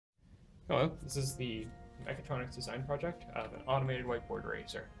Hello, this is the Mechatronics design project of an automated whiteboard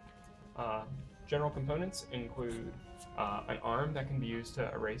eraser. General components include an arm that can be used to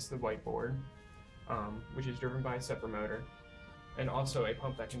erase the whiteboard, which is driven by a stepper motor, and also a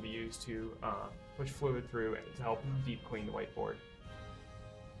pump that can be used to push fluid through to help deep clean the whiteboard.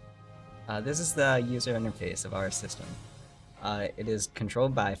 This is the user interface of our system. It is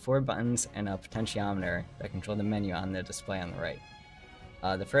controlled by 4 buttons and a potentiometer that control the menu on the display on the right.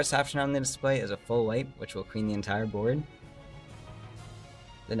 The first option on the display is a full wipe, which will clean the entire board.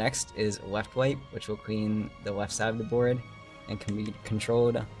 The next is a left wipe, which will clean the left side of the board and can be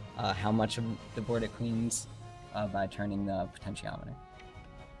controlled how much of the board it cleans by turning the potentiometer.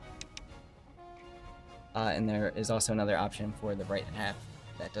 And there is also another option for the right half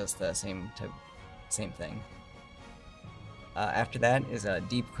that does the same thing. After that is a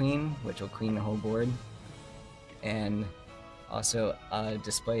deep clean, which will clean the whole board, and also a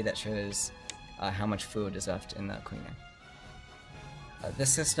display that shows how much fluid is left in the cleaner. This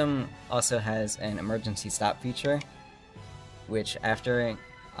system also has an emergency stop feature, which after it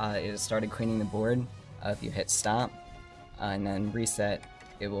has started cleaning the board, if you hit stop and then reset,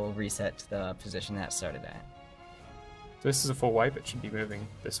 it will reset to the position that it started at. So this is a full wipe, it should be moving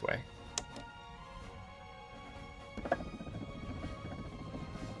this way.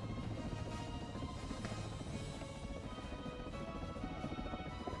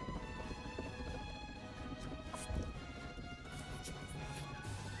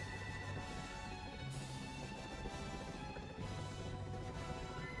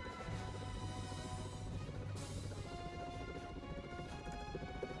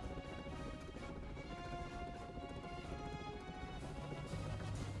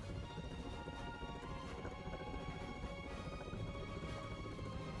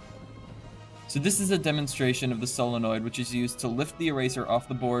 So this is a demonstration of the solenoid, which is used to lift the eraser off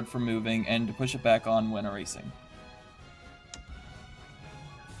the board for moving and to push it back on when erasing.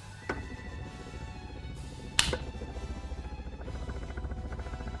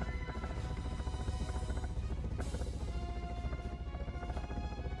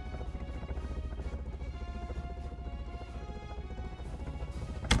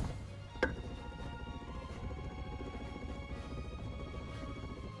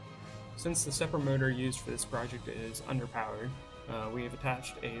 Since the stepper motor used for this project is underpowered, we have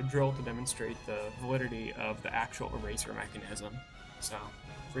attached a drill to demonstrate the validity of the actual eraser mechanism. So,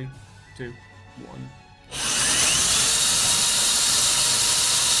 3, 2, 1.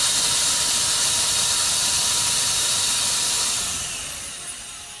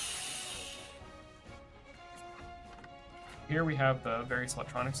 Here we have the various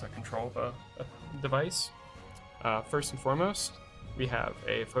electronics that control the device. First and foremost, we have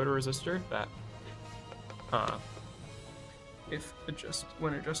a photoresistor that,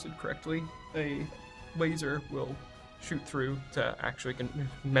 when adjusted correctly, a laser will shoot through to actually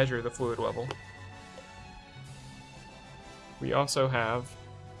measure the fluid level. We also have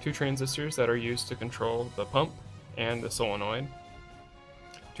 2 transistors that are used to control the pump and the solenoid,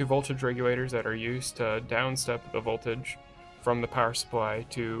 2 voltage regulators that are used to downstep the voltage from the power supply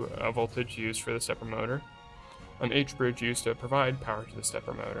to a voltage used for the stepper motor, an H-bridge used to provide power to the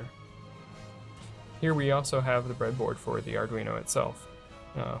stepper motor. Here we also have the breadboard for the Arduino itself,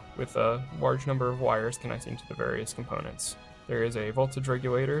 with a large number of wires connecting to the various components. There is a voltage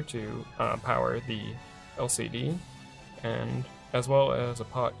regulator to power the LCD, and as well as a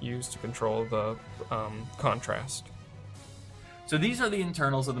pot used to control the contrast. So these are the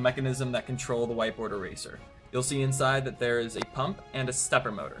internals of the mechanism that control the whiteboard eraser. You'll see inside that there is a pump and a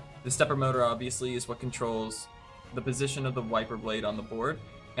stepper motor. The stepper motor obviously is what controls the position of the wiper blade on the board,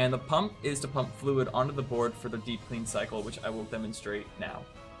 and the pump is to pump fluid onto the board for the deep clean cycle, which I will demonstrate now.